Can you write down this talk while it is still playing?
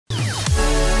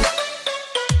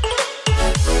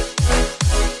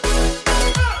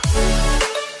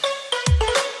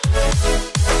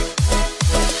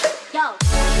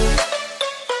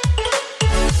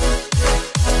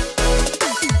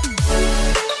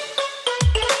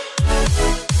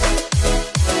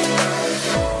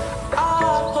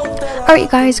Alright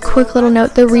guys, quick little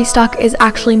note, the restock is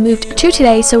actually moved to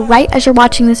today, so right as you're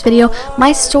watching this video,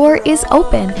 my store is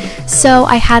open. So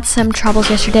I had some troubles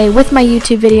yesterday with my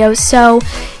YouTube video, so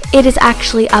it is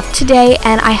actually up today,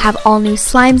 and I have all new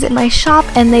slimes in my shop,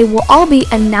 and they will all be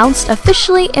announced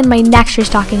officially in my next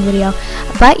restocking video.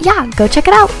 But yeah, go check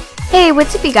it out. Hey,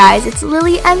 what's up you guys, it's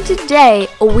Lily, and today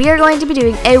we are going to be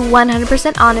doing a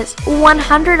 100% honest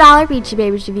 $100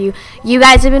 Peachybbies review. You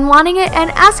guys have been wanting it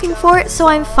and asking for it, so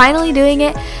I'm finally doing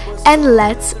it, and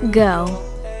let's go.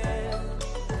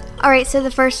 Alright, so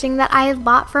the first thing that I have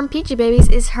bought from Peachybbies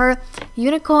is her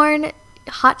Unicorn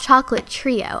Hot Chocolate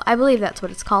Trio. I believe that's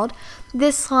what it's called.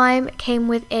 This slime came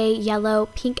with a yellow,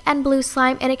 pink, and blue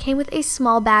slime, and it came with a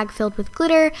small bag filled with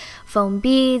glitter, foam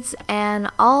beads, and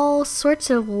all sorts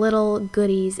of little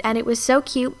goodies, and it was so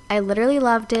cute. I literally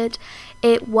loved it.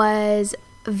 It was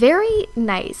very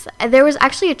nice. There was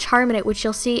actually a charm in it, which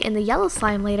you'll see in the yellow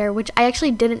slime later, which I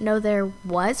actually didn't know there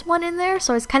was one in there,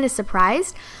 so I was kind of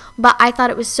surprised, but I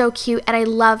thought it was so cute, and I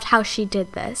loved how she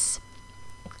did this.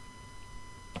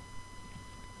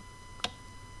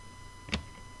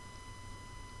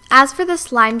 As for the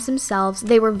slimes themselves,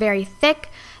 they were very thick,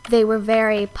 they were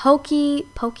very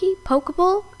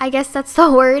pokeable, I guess that's the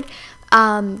word.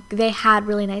 They had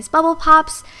really nice bubble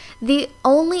pops. The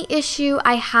only issue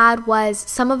I had was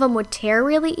some of them would tear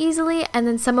really easily, and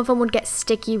then some of them would get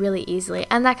sticky really easily,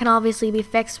 and that can obviously be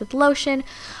fixed with lotion,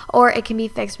 or it can be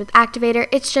fixed with activator.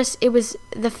 It was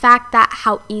the fact that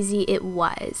how easy it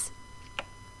was.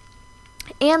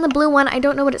 And the blue one, I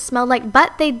don't know what it smelled like,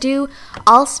 but they do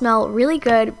all smell really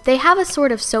good. They have a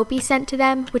sort of soapy scent to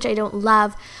them, which I don't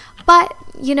love, but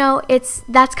you know,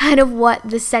 that's kind of what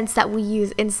the scents that we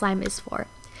use in slime is for.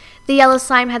 The yellow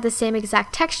slime had the same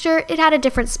exact texture. It had a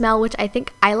different smell, which I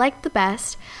think I liked the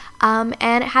best, and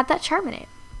it had that charm in it.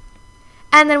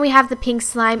 And then we have the pink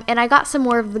slime, and I got some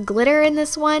more of the glitter in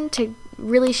this one to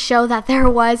really show that there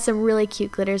was some really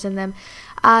cute glitters in them.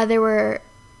 There were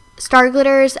star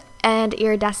glitters and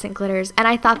iridescent glitters, and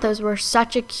I thought those were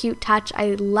such a cute touch.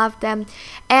 I loved them,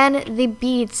 and the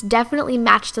beads definitely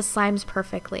matched the slimes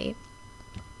perfectly.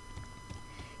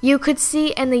 You could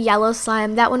see in the yellow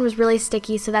slime that one was really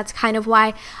sticky, so that's kind of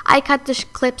why I cut the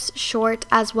clips short.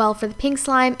 As well for the pink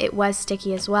slime, it was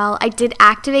sticky as well. I did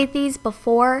activate these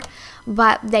before,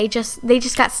 but they just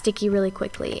got sticky really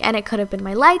quickly, and it could have been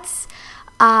my lights.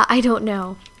 I don't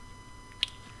know.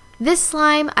 This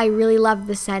slime, I really loved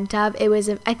the scent of.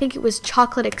 I think it was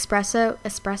chocolate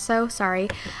espresso, sorry.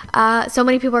 So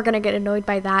many people are going to get annoyed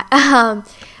by that.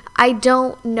 I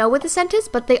don't know what the scent is,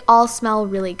 but they all smell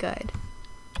really good.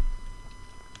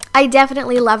 I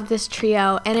definitely loved this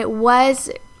trio, and it was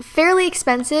fairly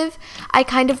expensive. I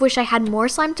kind of wish I had more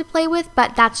slime to play with,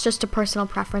 but that's just a personal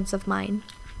preference of mine.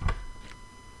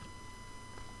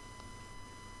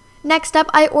 Next up,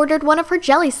 I ordered one of her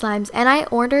jelly slimes, and I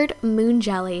ordered Moon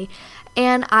Jelly,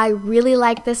 and I really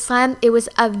liked this slime. It was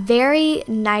a very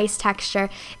nice texture.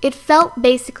 It felt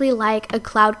basically like a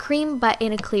cloud cream, but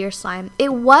in a clear slime.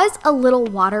 It was a little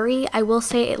watery. I will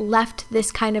say it left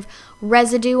this kind of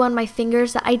residue on my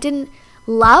fingers that I didn't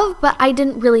love, but I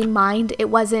didn't really mind. It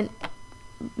wasn't,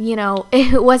 you know,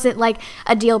 it wasn't like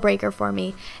a deal breaker for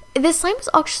me. This slime was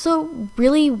also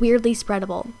really weirdly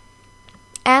spreadable.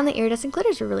 And the iridescent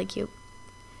glitters were really cute.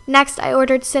 Next, I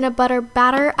ordered cinnamon butter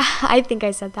batter. I think I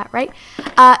said that right.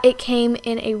 It came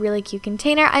in a really cute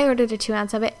container. I ordered a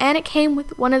 2-ounce of it, and it came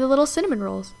with one of the little cinnamon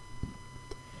rolls.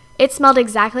 It smelled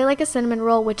exactly like a cinnamon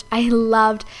roll, which I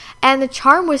loved, and the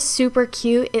charm was super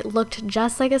cute. It looked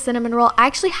just like a cinnamon roll. I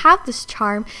actually have this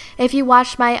charm. If you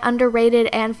watched my underrated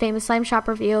and famous slime shop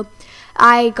review,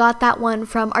 I got that one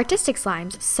from Artistic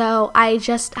Slimes, so I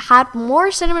just had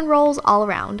more cinnamon rolls all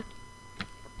around.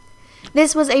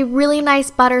 This was a really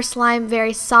nice butter slime,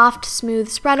 very soft, smooth,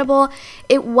 spreadable.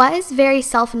 It was very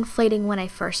self-inflating when I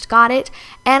first got it,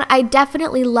 and I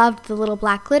definitely loved the little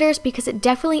black glitters because it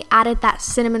definitely added that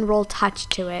cinnamon roll touch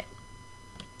to it.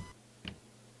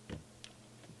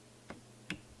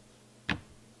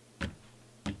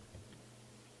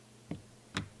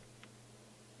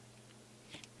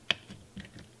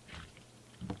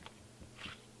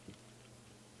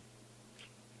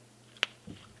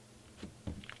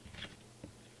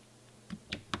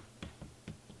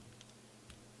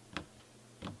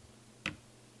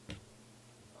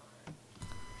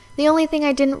 The only thing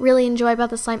I didn't really enjoy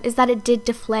about the slime is that it did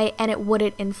deflate and it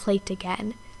wouldn't inflate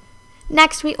again.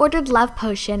 Next, we ordered Love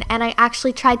Potion, and I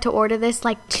actually tried to order this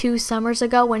like 2 summers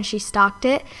ago when she stocked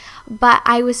it, but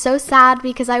I was so sad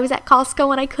because I was at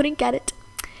Costco and I couldn't get it.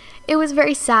 It was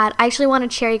very sad. I actually wanted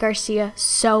Cherry Garcia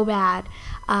so bad.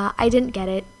 I didn't get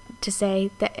it, to say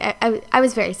that I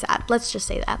was very sad. Let's just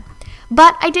say that.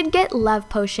 But I did get Love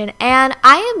Potion, and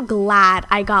I am glad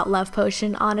I got Love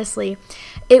Potion, honestly.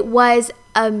 It was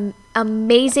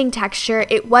amazing texture.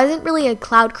 It wasn't really a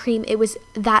cloud cream. It was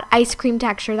that ice cream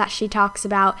texture that she talks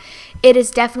about. It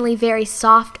is definitely very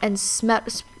soft and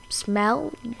spreadable.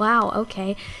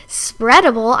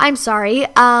 I'm sorry.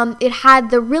 It had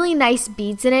the really nice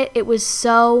beads in it. It was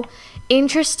so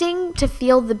interesting to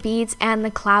feel the beads and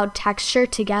the cloud texture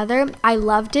together. I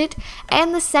loved it,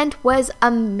 and the scent was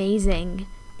amazing.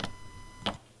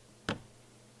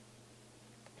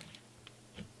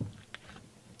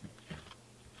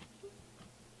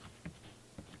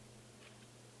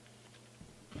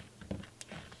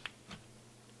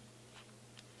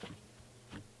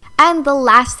 And the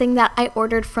last thing that I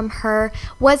ordered from her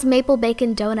was maple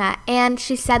bacon donut, and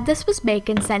she said this was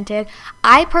bacon scented.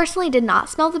 I personally did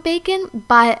not smell the bacon,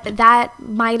 but that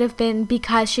might have been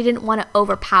because she didn't want to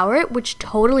overpower it, which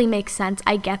totally makes sense.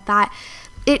 I get that.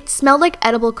 It smelled like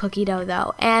edible cookie dough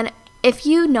though, and if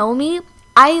you know me,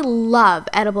 I love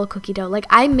edible cookie dough. Like,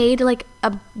 I made like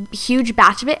a huge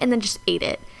batch of it and then just ate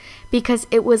it because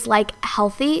it was like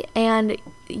healthy, and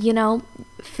you know,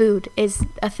 food is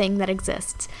a thing that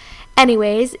exists.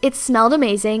 Anyways, it smelled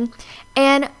amazing,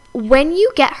 and when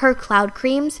you get her cloud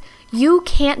creams, you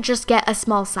can't just get a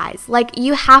small size. Like,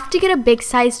 you have to get a big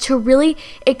size to really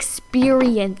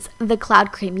experience the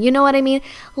cloud cream. You know what I mean?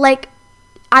 Like,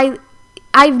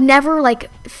 I've never like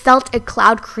felt a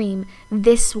cloud cream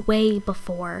this way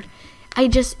before.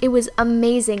 It was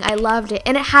amazing. I loved it.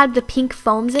 And it had the pink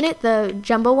foams in it, the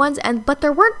jumbo ones, but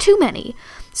there weren't too many.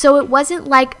 So it wasn't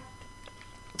like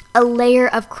a layer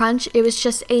of crunch. It was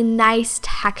just a nice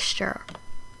texture.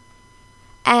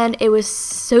 And it was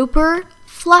super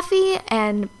fluffy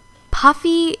and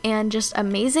puffy and just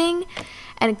amazing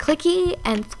and clicky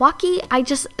and thwacky.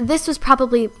 This was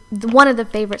probably one of the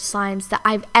favorite slimes that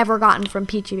I've ever gotten from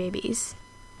Peachybbies.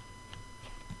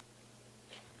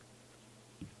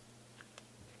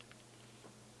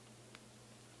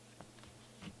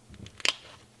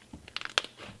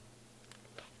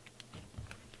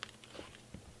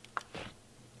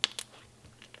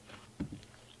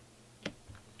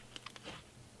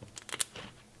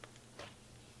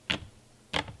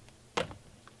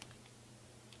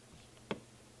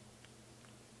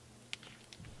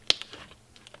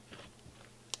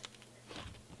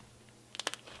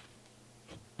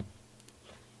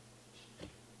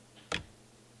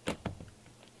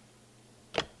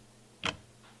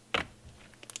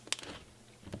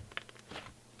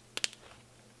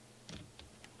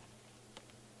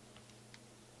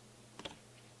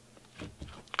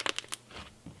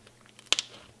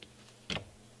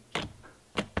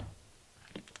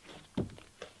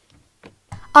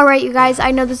 Alright, you guys,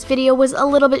 I know this video was a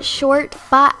little bit short,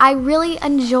 but I really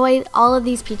enjoyed all of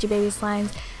these Peachybbies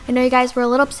slimes. I know you guys were a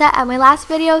little upset at my last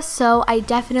video, so I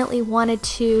definitely wanted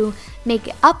to make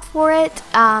it up for it,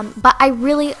 but I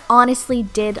really honestly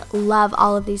did love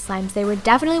all of these slimes. They were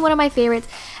definitely one of my favorites,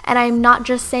 and I'm not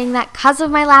just saying that because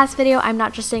of my last video. I'm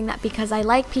not just saying that because I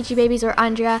like Peachybbies or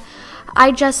Andrea.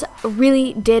 I just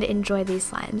really did enjoy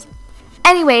these slimes.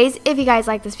 Anyways, if you guys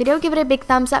like this video, give it a big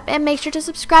thumbs up and make sure to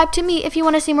subscribe to me if you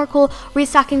want to see more cool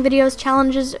restocking videos,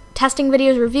 challenges, testing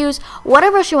videos, reviews,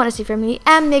 whatever else you want to see from me,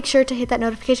 and make sure to hit that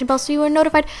notification bell so you are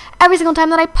notified every single time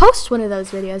that I post one of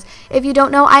those videos. If you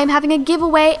don't know, I am having a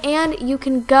giveaway, and you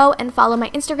can go and follow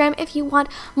my Instagram if you want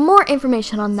more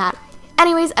information on that.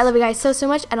 Anyways, I love you guys so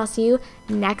much, and I'll see you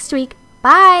next week.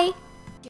 Bye!